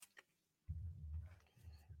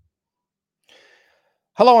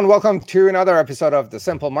Hello and welcome to another episode of the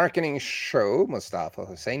Simple Marketing Show. Mustafa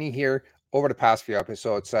Hosseini here. Over the past few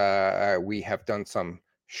episodes, we have done some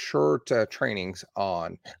short trainings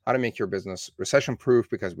on how to make your business recession proof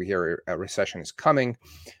because we hear a recession is coming.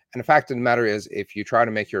 And the fact of the matter is, if you try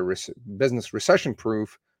to make your business recession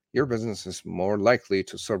proof, your business is more likely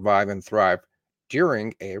to survive and thrive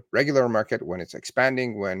during a regular market when it's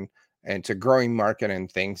expanding, when and it's a growing market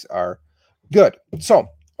and things are good. So,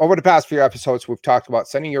 over the past few episodes, we've talked about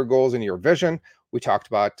setting your goals and your vision. We talked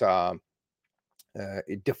about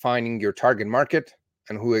defining your target market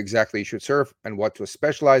and who exactly you should serve and what to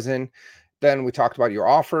specialize in. Then we talked about your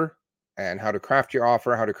offer and how to craft your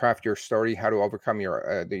offer, how to craft your story, how to overcome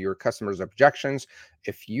your customers' objections.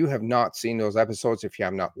 If you have not seen those episodes, if you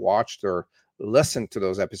have not watched or listened to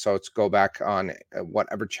those episodes, go back on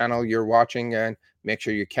whatever channel you're watching and make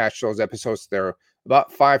sure you catch those episodes. They're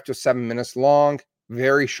about 5 to 7 minutes long,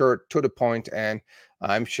 very short, to the point, and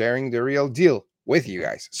I'm sharing the real deal with you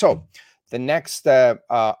guys. So the next step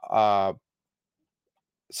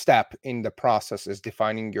in the process is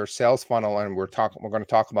defining your sales funnel, and we're going to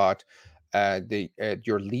talk about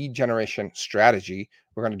your lead generation strategy.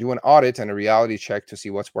 We're going to do an audit and a reality check to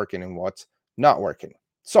see what's working and what's not working.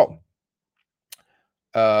 So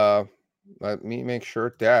let me make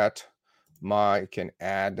sure that I can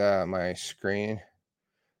add my screen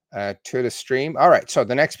to the stream. All right, so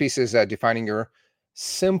the next piece is defining your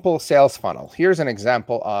simple sales funnel. Here's an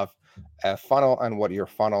example of a funnel and what your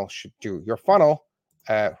funnel should do. Your funnel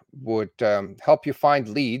would help you find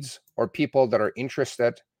leads or people that are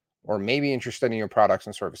interested or maybe interested in your products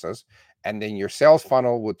and services. And then your sales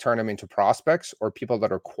funnel would turn them into prospects or people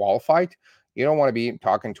that are qualified. You don't want to be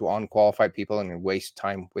talking to unqualified people and waste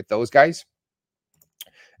time with those guys.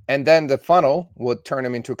 And then the funnel would turn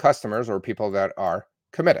them into customers or people that are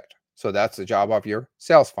committed. So that's the job of your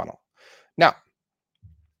sales funnel. Now,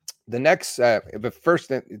 the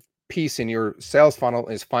first piece in your sales funnel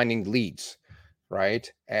is finding leads,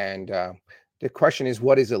 right? And the question is,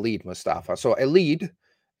 what is a lead, Mustafa? So a lead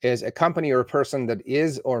is a company or a person that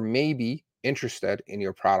is or may be interested in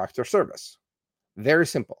your product or service. Very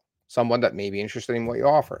simple. Someone that may be interested in what you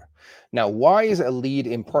offer. Now, why is a lead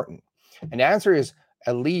important? And the answer is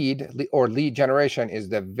a lead or lead generation is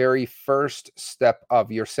the very first step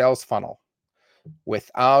of your sales funnel.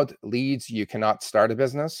 Without leads, you cannot start a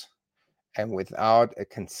business. And without a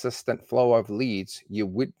consistent flow of leads, you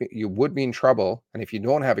would be in trouble. And if you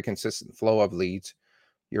don't have a consistent flow of leads,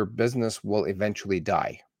 your business will eventually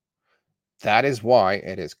die. That is why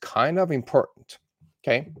it is kind of important.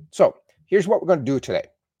 Okay, so here's what we're going to do today.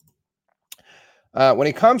 When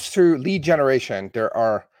it comes to lead generation, there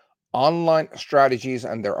are online strategies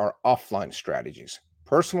and there are offline strategies.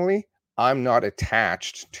 Personally, I'm not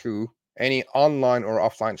attached to any online or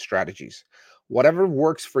offline strategies. Whatever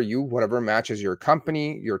works for you, whatever matches your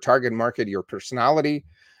company, your target market, your personality,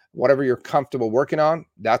 whatever you're comfortable working on,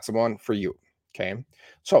 that's the one for you. Okay.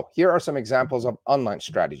 So here are some examples of online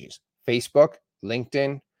strategies: Facebook,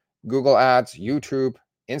 LinkedIn, Google Ads, YouTube,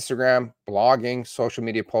 Instagram, blogging, social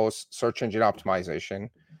media posts, search engine optimization.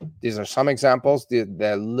 These are some examples.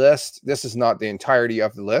 The list, this is not the entirety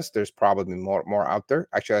of the list. There's probably more out there.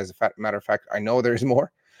 Actually, as a matter of fact, I know there's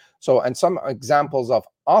more. So, and some examples of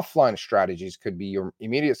offline strategies could be your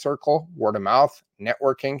immediate circle, word of mouth,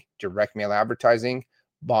 networking, direct mail advertising,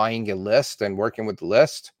 buying a list and working with the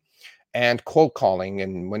list, and cold calling.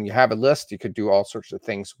 And when you have a list, you could do all sorts of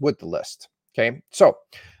things with the list. Okay. So,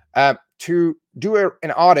 to do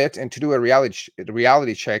an audit and to do a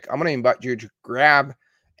reality check, I'm going to invite you to grab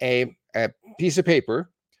a piece of paper,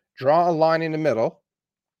 draw a line in the middle,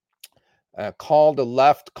 call the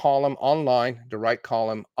left column online, the right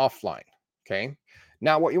column offline. Okay.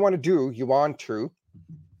 Now, what you want to do, you want to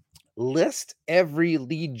list every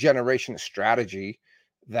lead generation strategy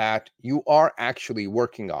that you are actually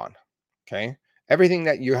working on. Okay. Everything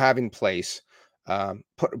that you have in place,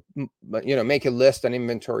 make a list and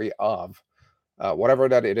inventory of whatever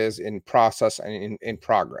that it is in process and in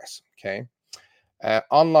progress. Okay.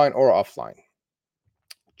 Online or offline.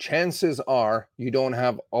 Chances are you don't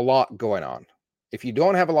have a lot going on. If you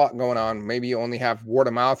don't have a lot going on, maybe you only have word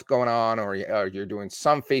of mouth going on, or you're doing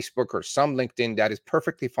some Facebook or some LinkedIn, that is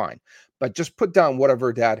perfectly fine. But just put down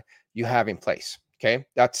whatever that you have in place. Okay.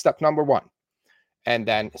 That's step number one. And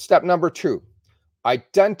then step number two,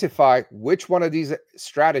 identify which one of these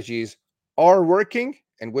strategies are working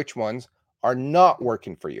and which ones are not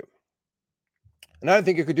working for you. Another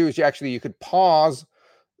thing you could do is you could pause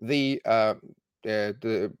the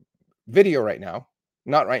video right now,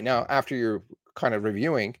 not right now, after you're kind of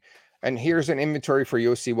reviewing, And here's an inventory for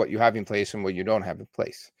you. See what you have in place and what you don't have in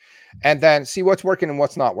place. And then see what's working and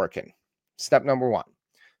what's not working. Step number 1.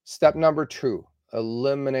 Step number 2,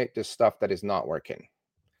 eliminate the stuff that is not working.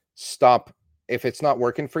 Stop. If it's not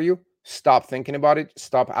working for you, stop thinking about it.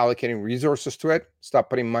 Stop allocating resources to it. Stop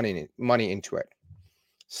putting money into it.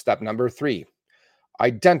 Step number 3,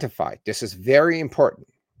 identify. This is very important.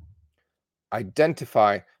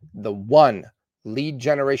 Identify the one lead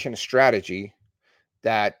generation strategy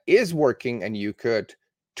that is working and you could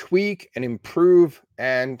tweak and improve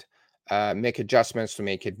and make adjustments to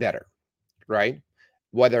make it better, right?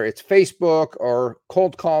 Whether it's Facebook or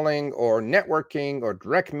cold calling or networking or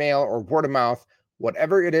direct mail or word of mouth,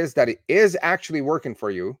 whatever it is that it is actually working for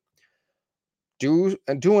you, do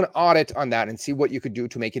an audit on that and see what you could do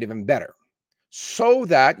to make it even better, so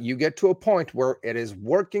that you get to a point where it is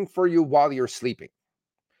working for you while you're sleeping.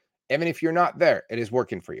 Even if you're not there, it is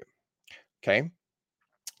working for you. Okay.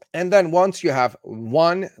 And then once you have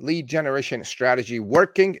one lead generation strategy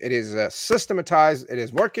working, it is systematized, it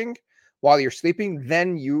is working while you're sleeping,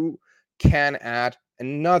 then you can add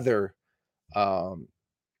another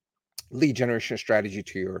lead generation strategy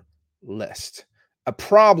to your list. A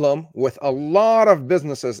problem with a lot of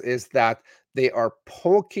businesses is that they are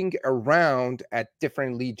poking around at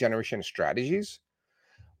different lead generation strategies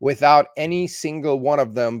without any single one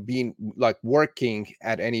of them being like working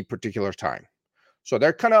at any particular time. So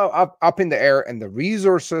they're kind of up in the air, and the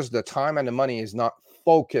resources, the time, and the money is not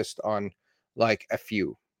focused on like a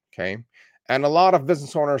few. Okay. And a lot of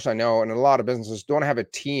business owners I know, and a lot of businesses don't have a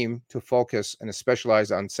team to focus and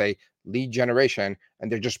specialize on, say, lead generation,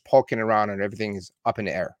 and they're just poking around and everything is up in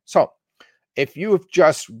the air. So if you've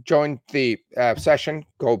just joined the session,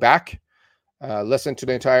 go back, listen to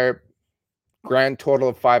the entire grand total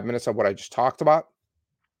of 5 minutes of what I just talked about.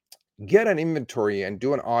 Get an inventory and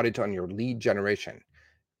do an audit on your lead generation.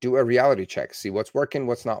 Do a reality check, see what's working,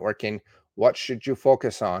 what's not working, what should you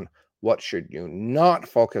focus on, what should you not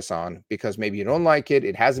focus on, because maybe you don't like it,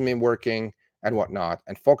 it hasn't been working and whatnot,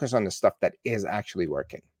 and focus on the stuff that is actually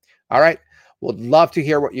working. All right. Would love to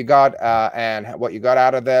hear what you got and what you got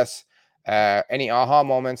out of this. Any aha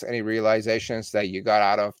moments, any realizations that you got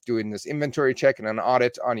out of doing this inventory check and an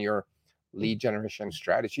audit on your lead generation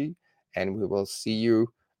strategy. And we will see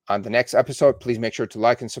you on the next episode. Please make sure to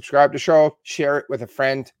like and subscribe to the show, share it with a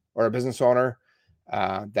friend or a business owner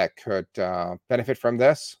that could benefit from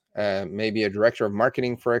this. Maybe a director of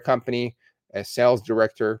marketing for a company, a sales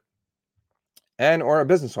director, and or a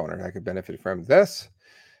business owner that could benefit from this.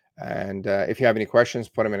 And if you have any questions,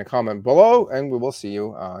 put them in a comment below, and we will see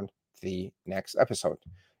you on the next episode.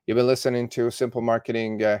 You've been listening to Simple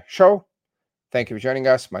Marketing Show. Thank you for joining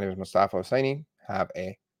us. My name is Mustafa Hosseini. Have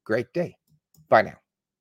a great day. Bye now.